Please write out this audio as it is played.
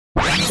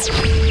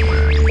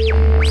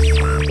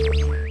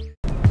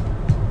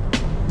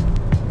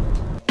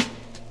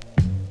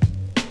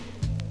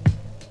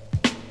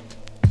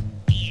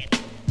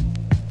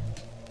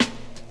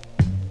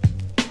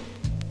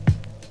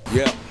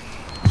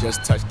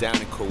down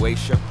in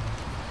Croatia.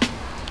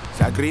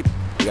 Zagreb,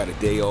 we got a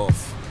day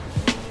off.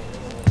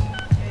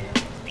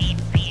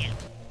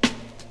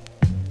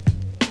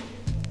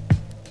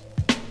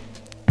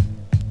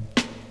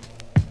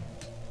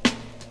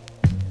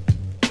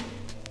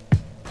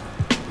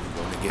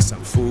 We're gonna get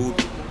some food.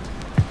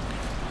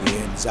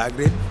 We're in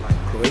Zagreb,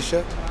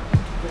 Croatia.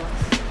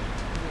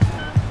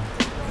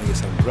 Gonna get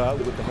some grub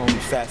with the homie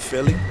Fat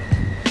Philly.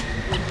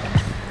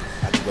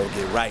 I can go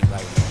get right now.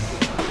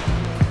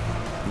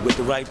 You with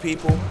the right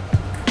people,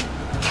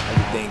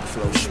 everything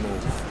flows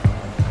smooth.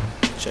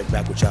 Check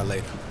back with y'all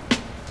later.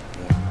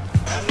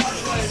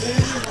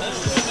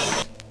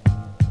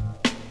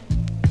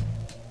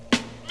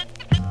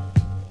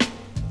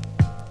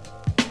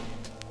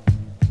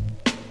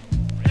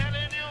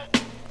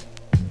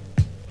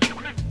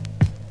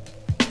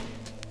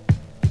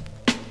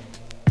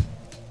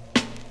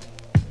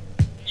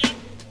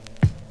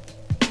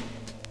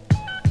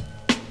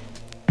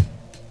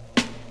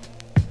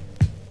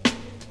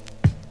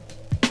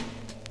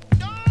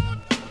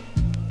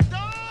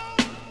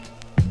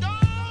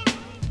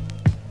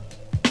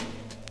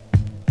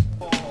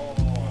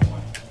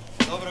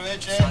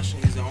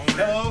 He's the owner,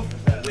 hello,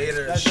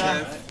 waiter,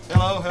 chef.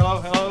 Hello.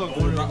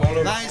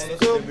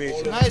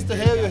 Nice to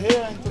have you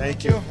here and to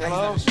meet you.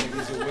 Hello.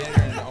 He's a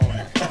waiter and the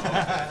owner.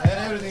 And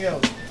everything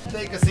else.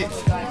 Take a seat.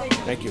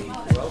 Thank you.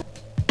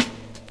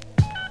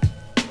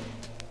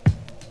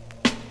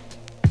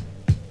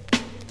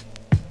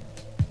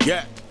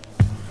 Yeah,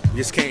 we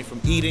just came from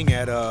eating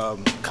at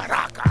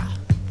Caracas.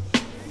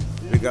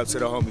 Big up to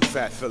the homie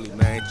Fat Philly,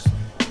 man.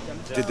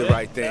 Did the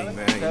right thing,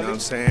 man. You know what I'm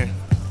saying?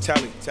 Tell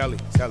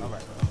him.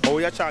 Oh,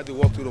 y'all trying to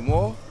walk through the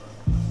mall?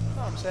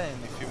 No, I'm saying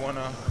if you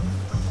wanna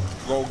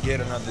go get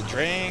another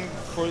drink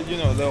for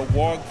they'll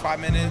walk 5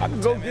 minutes. I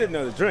can go get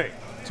another drink.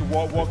 To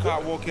walk it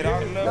out a little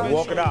bit.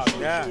 Walk it out,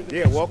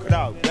 yeah, walk it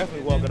out.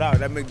 Definitely walk it out.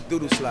 That makes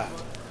doodle slide.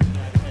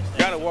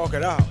 Gotta walk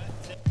it out.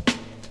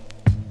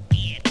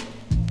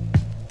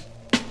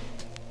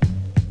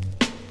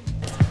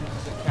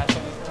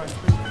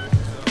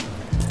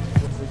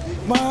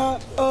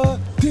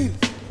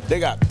 They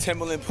got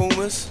Timberland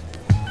Pumas,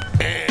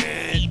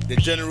 and the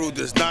general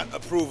does not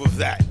approve of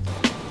that.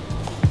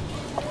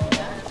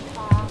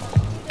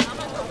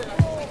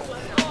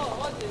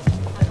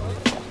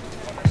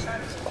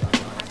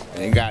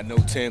 Ain't got no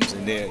Timbs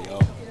in there, yo.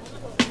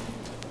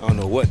 I don't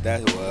know what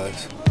that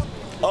was.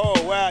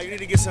 Oh, wow, you need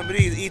to get some of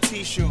these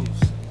ET shoes.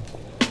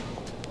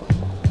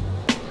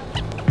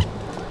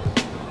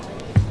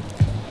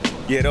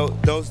 Yeah,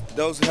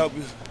 those help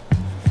you.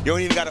 You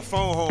don't even got a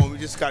phone home, you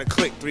just gotta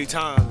click 3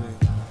 times.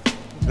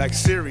 Like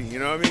Siri, you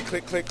know what I mean?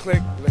 Click.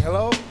 Like,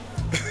 hello?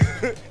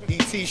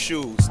 ET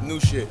shoes, new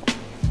shit.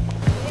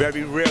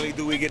 Very rarely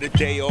do we get a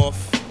day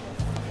off.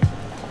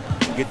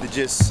 We get to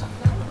just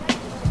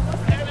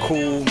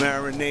cool,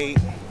 marinate,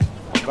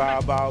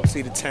 vibe out,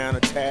 see the town a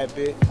tad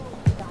bit.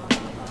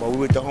 But we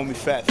with the homie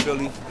Fat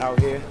Philly out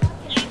here.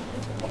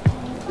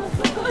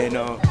 And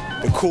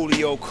the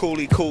coolio,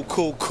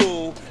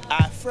 cool,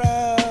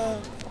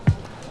 Afro.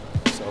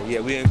 So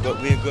yeah, we in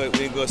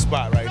good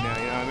spot right now,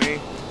 you know what I mean?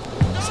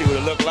 See what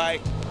it look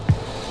like.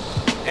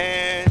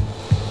 And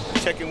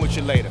check in with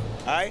you later,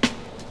 all right?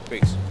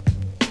 Peace.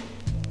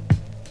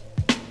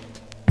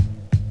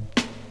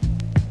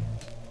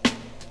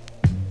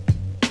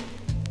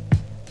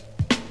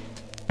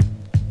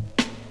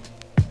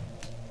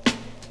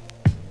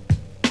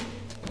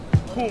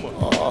 Puma.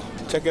 Oh,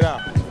 check it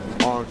out.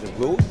 Orange and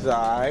blue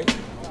side.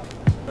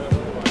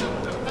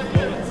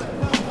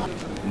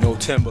 No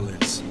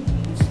Timberlands.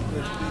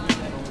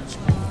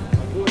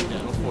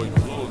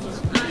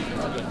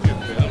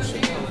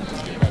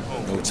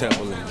 No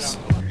Timberlands.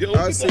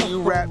 I see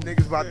you rap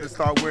niggas about to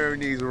start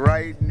wearing these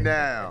right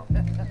now.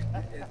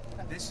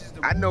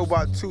 I know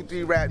about 2,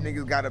 3 rap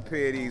niggas got a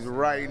pair of these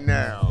right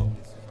now.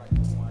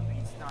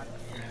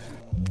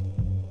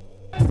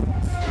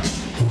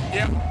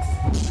 Yep.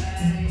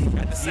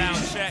 Got the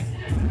sound check.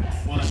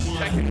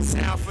 Checking the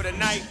sound for the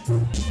night.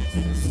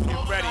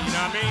 Get ready, you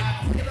know what I mean?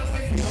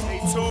 Stay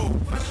tuned.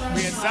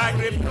 We in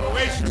Zagreb,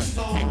 Croatia.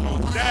 It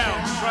goes down,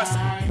 trust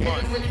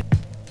me.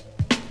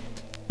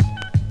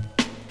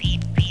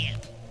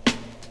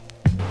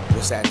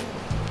 What's that?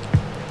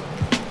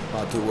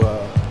 About to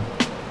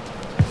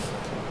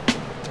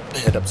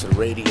head up to the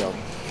radio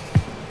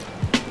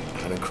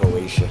out in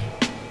Croatia.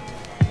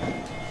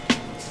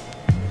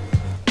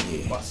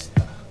 Yeah.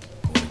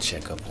 Going to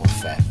check up on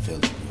Fat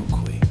Philly real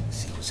quick.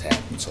 See what's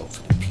happening. Talk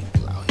to the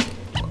people out here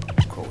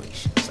in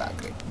Croatia,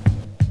 Zagreb.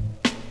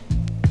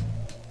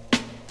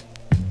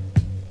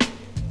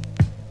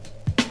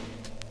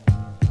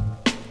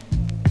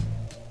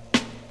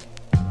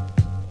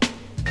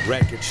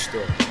 Record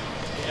store.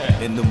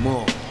 In the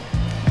mall.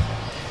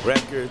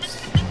 Records,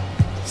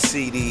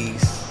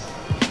 CDs,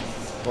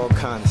 all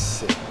kind of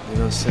shit. You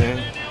know what I'm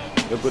saying?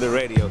 Look where the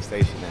radio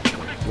station at.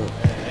 Look.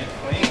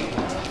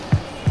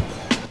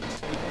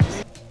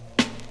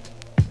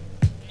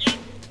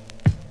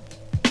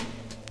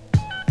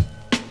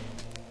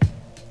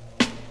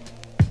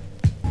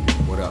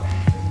 What up?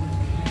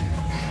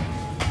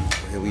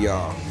 We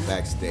are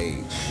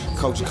backstage.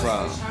 Coach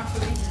Club.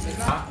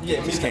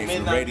 Just came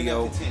from the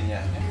radio.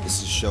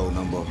 This is show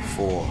number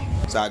 4.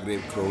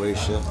 Zagreb,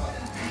 Croatia.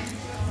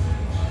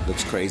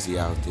 Looks crazy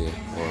out there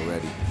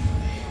already.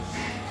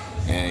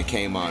 And it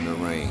came out in the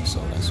rain,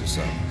 so that's what's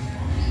up.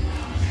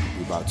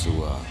 We're about to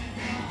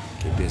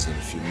get busy in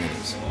a few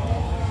minutes.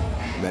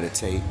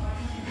 Meditate,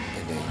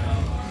 and then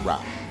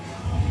rock.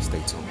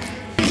 Stay tuned.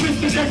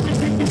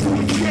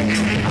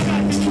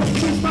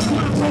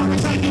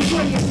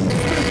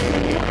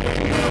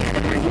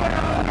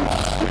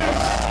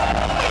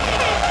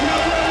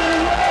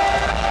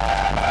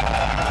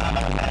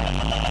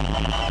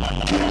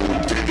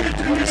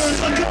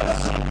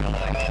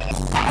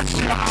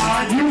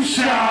 You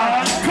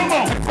shine, come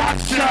on,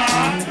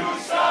 shine.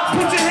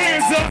 Put your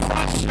hands up,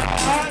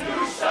 shine.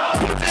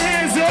 Put your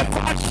hands up,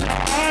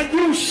 shine.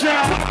 You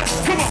shine,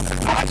 come on,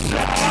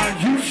 shine.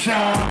 You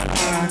shine.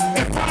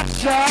 If I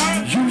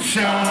shine, you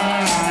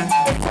shine.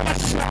 If I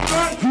shine,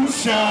 you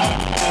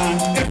shine.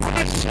 If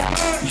I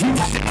shine, you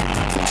shine.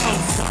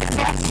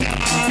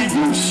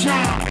 You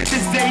shine.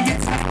 This day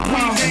it's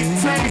time.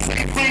 Taste the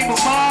flame of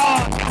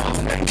mine.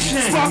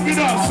 Spark it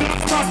up, so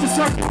start the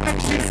circle.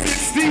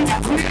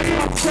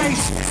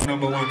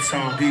 Number 1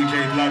 song, DJ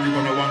Logic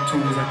on the 1,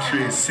 2s and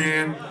 3s.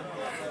 Seeing?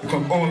 We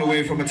come all the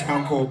way from a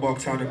town called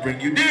Bucktown to bring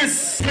you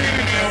this. Come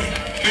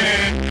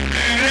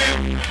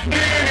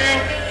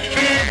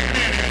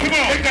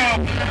on, pick up.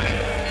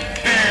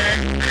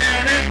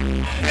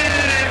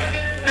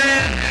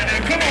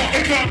 Come on,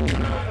 pick up.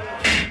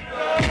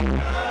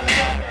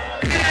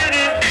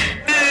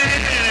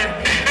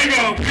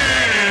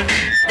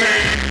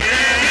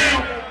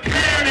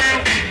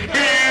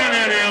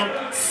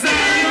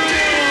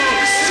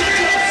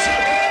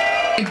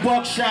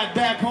 Buckshot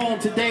back home,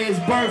 today is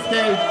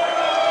birthday.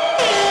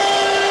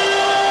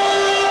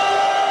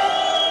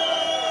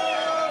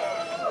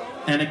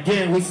 And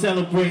again, we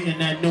celebrating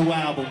that new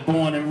album,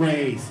 Born and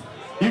Raised.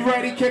 You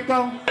ready,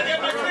 Kiko?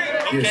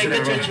 Okay,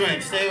 get your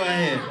drink, stay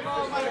right here.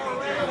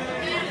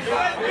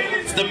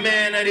 It's the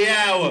man of the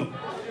hour.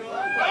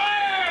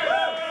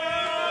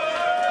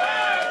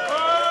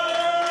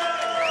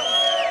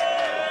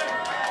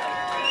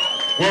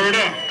 Word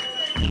up.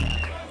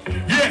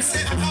 Yes.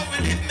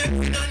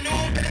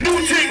 New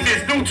thing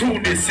this, new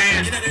tune this,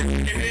 saying.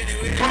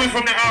 Coming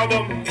from the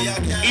album,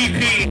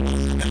 EP,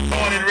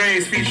 Born and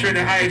Raised, featuring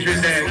the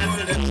Hydras there.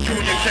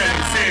 Junior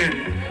Kelly saying.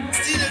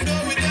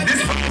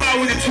 This come out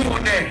with the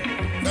tune there.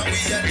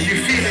 You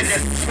feel it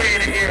just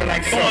swaying in the air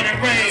like Born and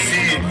Raised.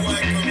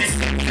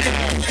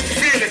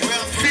 Feel it,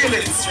 feel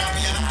it.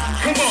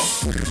 Come on.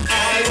 I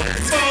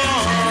was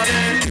born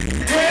and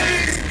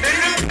raised. And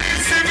the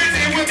place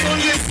everything we're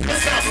gonna listen to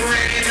stop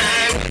raining. I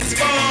was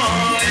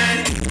born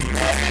and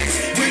raised.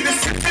 With the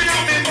sipping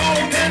on me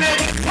more than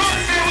ever.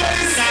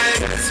 I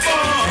was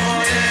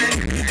born and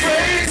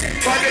raised.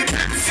 By the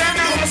time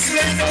I'm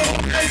hustling, no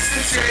place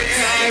to trade.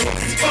 I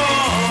was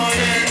born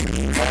and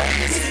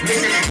raised.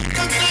 Look at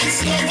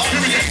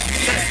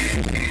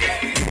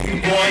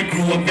boy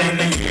grew up on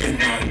the year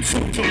 2.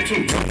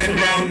 Running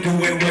around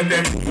doing what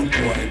them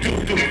boy do.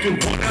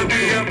 Wanna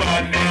be a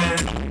bad man.